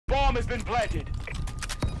bomb has been planted.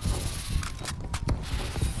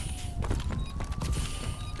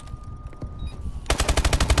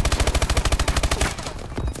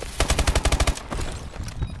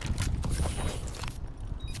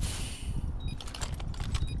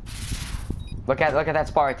 Look at that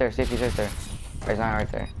spot right there. See if he's right there. Or he's not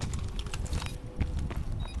right there.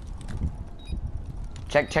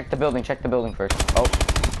 Check the building. Check the building first.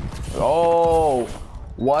 Oh,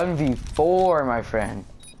 1v4, my friend.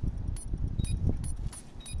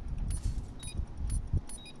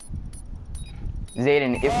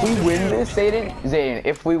 Zayden, if we win this, Zayden,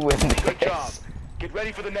 if we win this. Good job. Get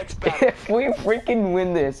ready for the next battle. If we freaking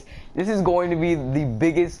win this, this is going to be the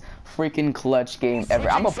biggest freaking clutch game ever.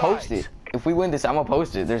 I'm gonna post it. If we win this, I'm gonna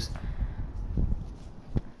post it. There's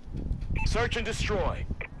search and destroy.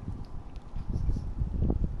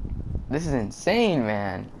 This is insane,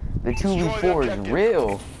 man. The 2v4 is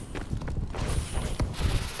real.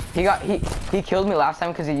 He killed me last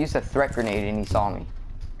time because he used a threat grenade and he saw me.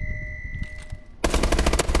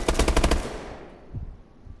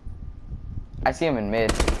 I see him in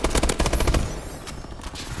mid.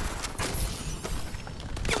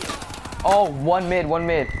 Oh, one mid.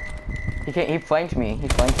 He flanked me. He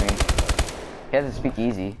has to speak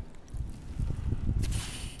easy.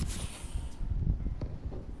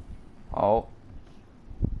 Oh.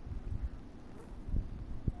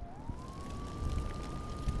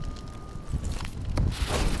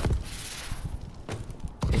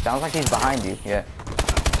 It sounds like he's behind you, yeah.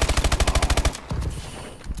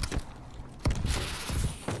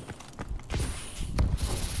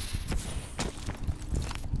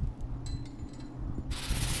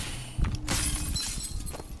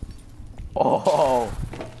 Oh,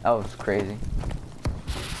 that was crazy.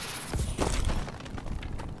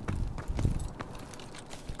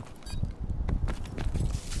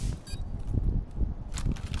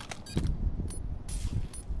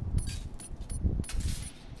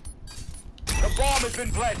 The bomb has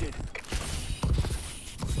been planted.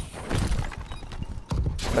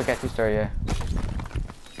 Look at 2-star, yeah.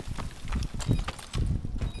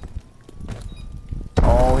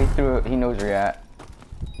 Oh, he threw it. He knows where you're at.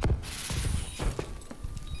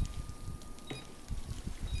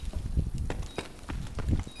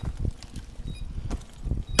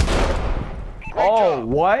 Oh,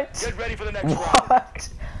 what? Get ready for the next round. What?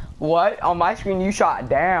 What? On my screen, you shot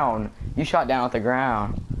down. You shot down at the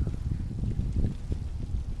ground.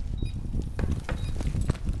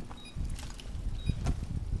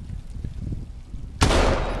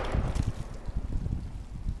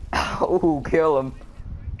 Oh, kill him.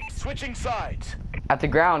 Switching sides. At the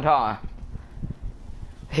ground, huh?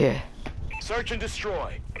 Yeah. Search and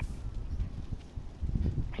destroy.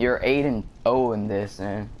 You're 8-0 in this,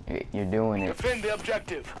 man. You're doing it. Defend the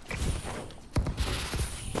objective.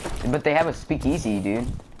 But they have a speakeasy, dude.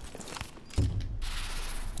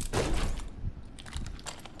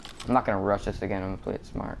 I'm not gonna rush this again. I'm gonna play it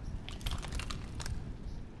smart.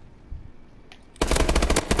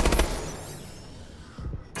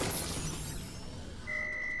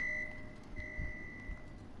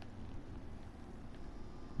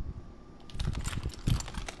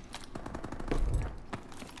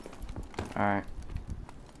 Alright.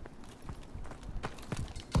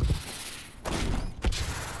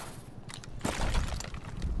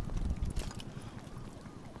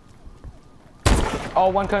 Oh,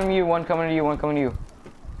 one coming to you, one coming to you, one coming to you.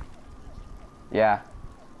 Yeah.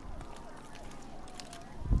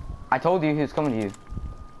 I told you he was coming to you.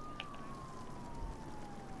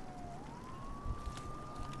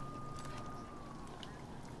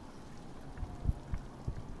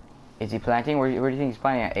 Is he planting? Where do you think he's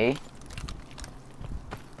planting at? A?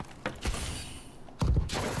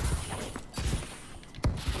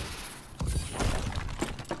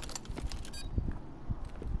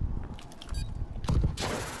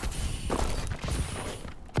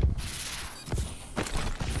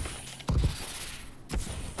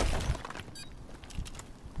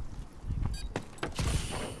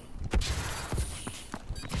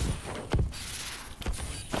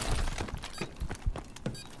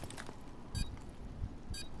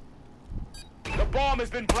 Bomb has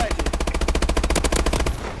been planted.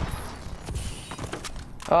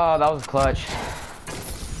 Oh, that was clutch.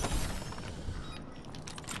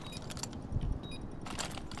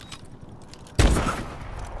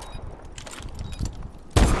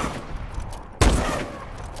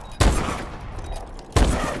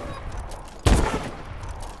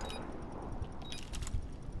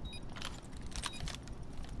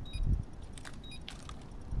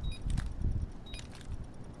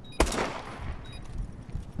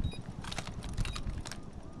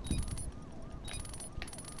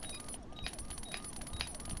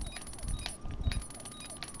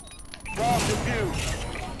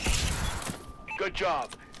 defused. Good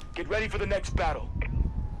job. Get ready for the next battle.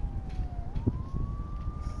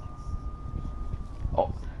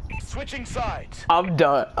 Oh, Switching sides. I'm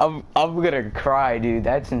done. I'm gonna cry, dude.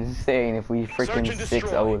 That's insane if we Search freaking and 6-0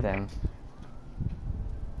 destroy. with them.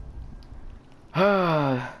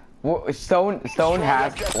 Well, Stone Destroy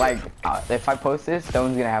has objective. like if I post this,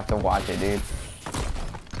 Stone's gonna have to watch it, dude.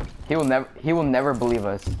 He will never believe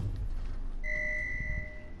us.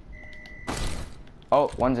 Oh,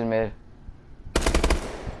 one's in mid.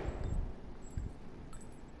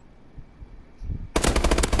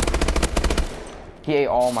 He ate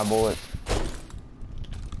all my bullets.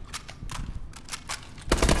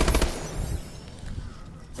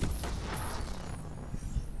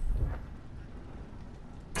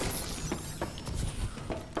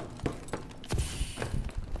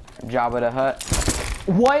 Jabba the Hutt.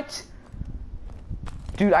 What?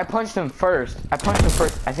 Dude, I punched him first. I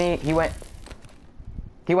think he went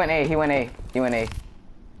A. He went A.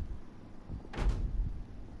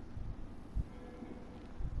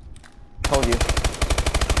 Told you.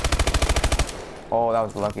 Oh, that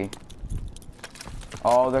was lucky.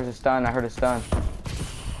 Oh, there's a stun. I heard a stun.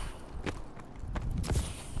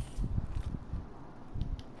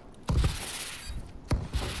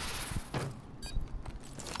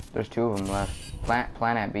 There's 2 of them left.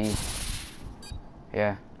 Plant at B.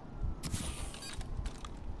 Yeah.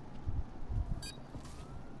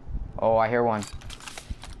 Oh, I hear one.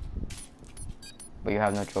 But you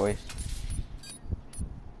have no choice.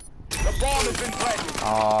 The bomb has been planted.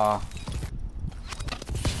 Aw.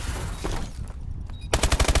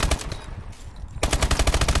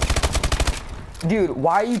 Dude,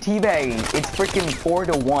 why are you teabagging? It's freaking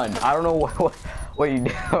 4-1. I don't know what you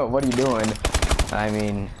do. What are you doing? I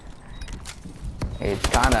mean, it's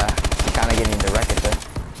kind of getting directed. But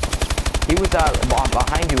he was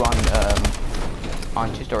behind you on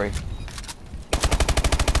 2-story.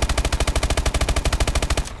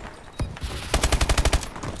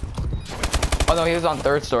 Oh no, he was on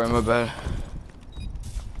 3rd story. My bad.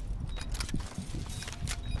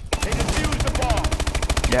 They defused the bomb.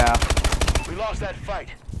 Yeah. We lost that fight,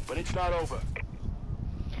 but it's not over.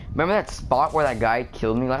 Remember that spot where that guy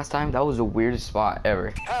killed me last time? That was the weirdest spot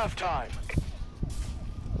ever. Halftime.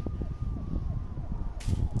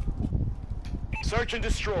 Search and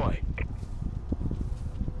destroy.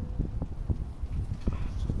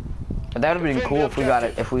 But that would have been cool if we got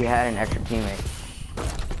it, if we had an extra teammate.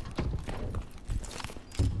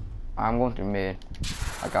 I'm going through mid,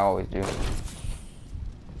 like I always do.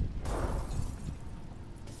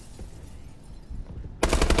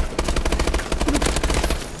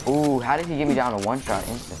 Ooh, how did he get me down to 1 shot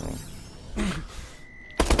instantly?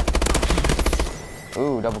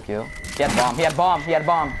 Ooh, double kill. He had bomb.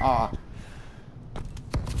 Aw.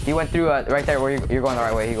 He went through right there where you're going the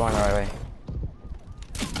right way. He's going the right way.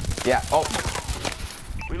 Yeah, oh.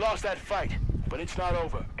 We lost that fight, but it's not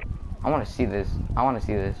over. I want to see this.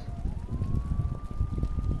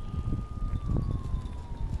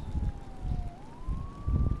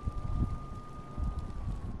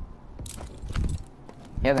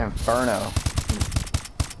 Yeah, the Inferno.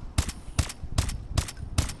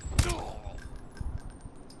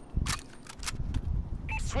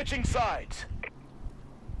 Switching sides.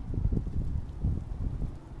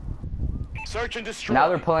 Search and destroy. Now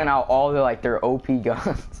they're pulling out all the their OP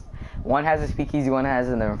guns. One has a speakeasy, one has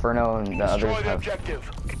an Inferno, and the others Destroy the have. objective.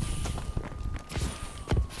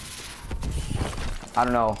 I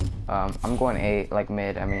don't know. I'm going A, like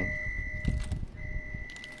mid. I mean.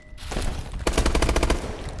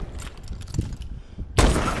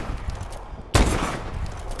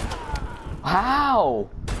 How?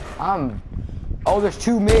 Oh, there's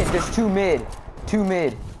 2 mid. Two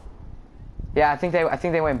mid. Yeah, I think they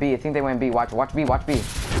went B. Watch B.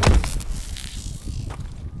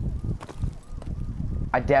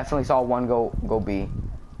 I definitely saw one go B.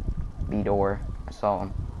 B door. I saw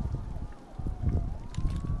him.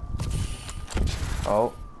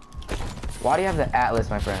 Oh. Why do you have the Atlas,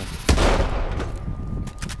 my friend?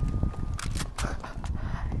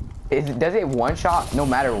 Does it 1-shot no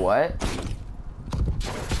matter what?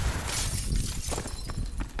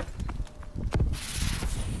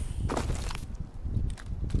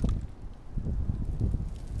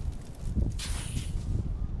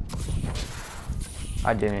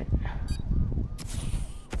 I didn't.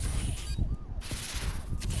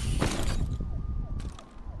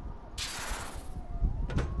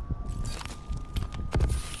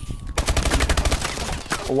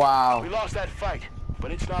 Wow. We lost that fight,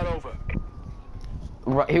 but it's not over.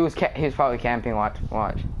 He was probably camping. Watch.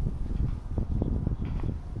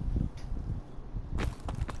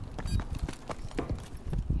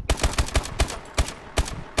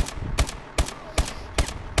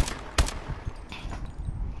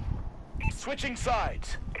 Switching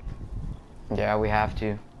sides. Yeah, we have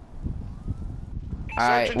to.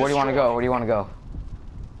 Alright, where do you want to go? Where do you want to go?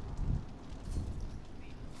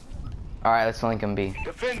 Alright, let's link him B.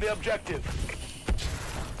 Defend the objective.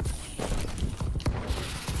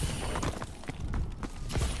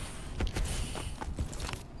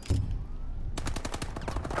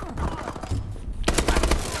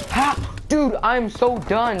 Ha! Dude, I'm so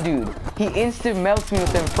done, dude. He instant melts me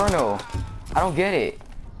with Inferno. I don't get it.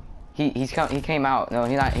 He came out. No,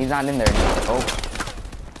 he's not in there anymore. Oh.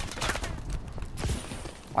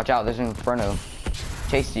 Watch out, there's an Inferno.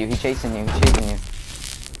 Chased you, he's chasing you, he's chasing you.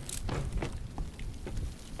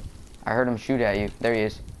 I heard him shoot at you. There he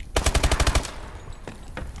is.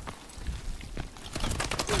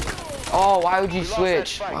 Oh, why would you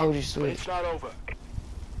switch? Why would you switch? It's not over.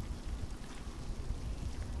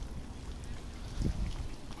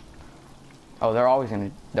 Oh, they're always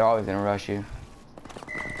gonna rush you.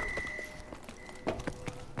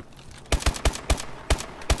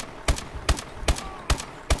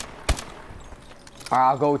 Alright,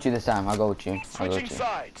 I'll go with you this time. I'll go with you. Switching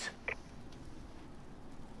sides.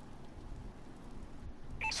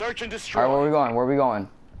 Search and destroy. Alright, where are we going? Where are we going?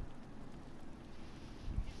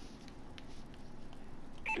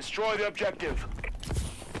 Destroy the objective.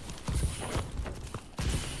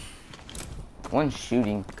 One's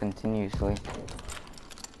shooting continuously.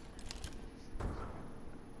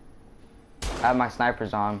 I have my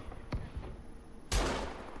snipers on.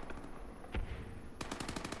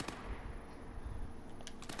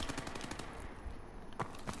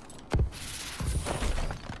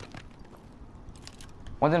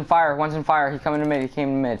 One's in fire, one's in fire. He's coming to mid, he came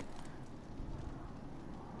to mid.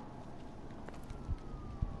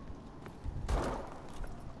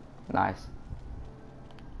 Nice.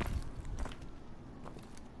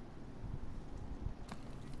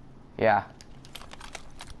 Yeah.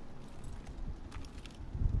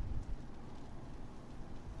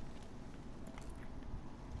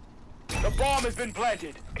 The bomb has been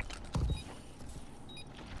planted.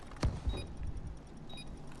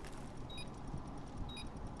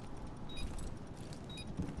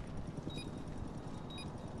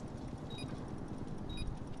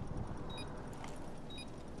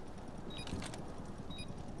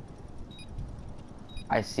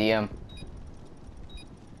 I see him.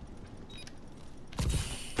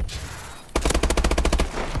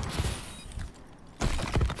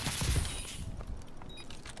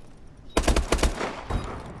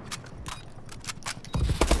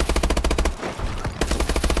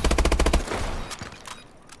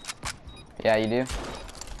 Yeah, you do.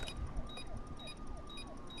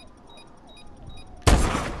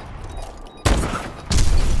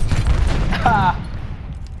 Ha!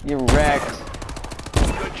 You wrecked.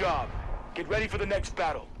 Good job. Get ready for the next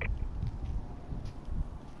battle.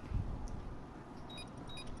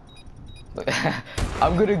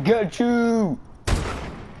 I'm gonna get you.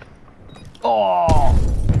 Oh!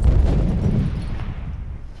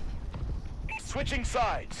 Switching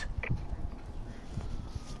sides.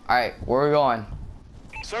 Alright, where are we going?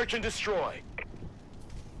 Search and destroy.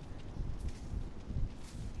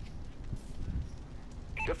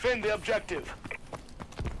 Defend the objective.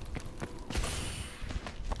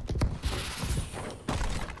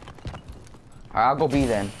 Alright, I'll go B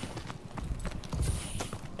then.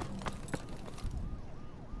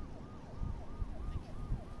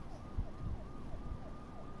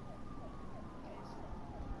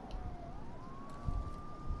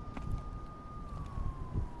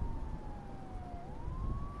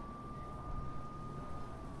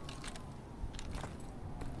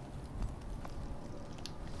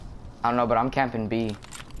 I don't know, but I'm camping B.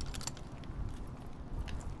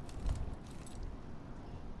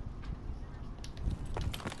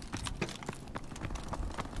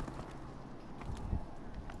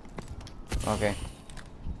 Okay.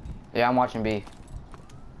 Yeah, I'm watching B.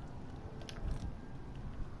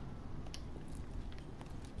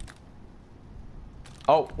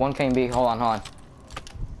 Oh, one came B. Hold on, hold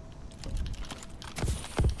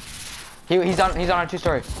on. He's on a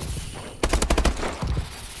two-story.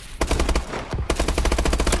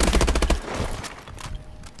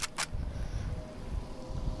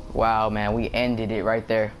 Wow, man, we ended it right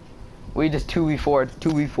there. We just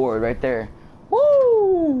 2v4'd right there.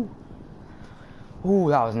 Woo! Ooh,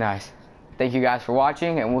 that was nice. Thank you guys for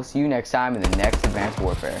watching, and we'll see you next time in the next Advanced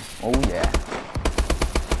Warfare. Oh yeah.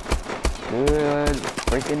 Good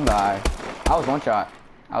freaking bye. I was one shot.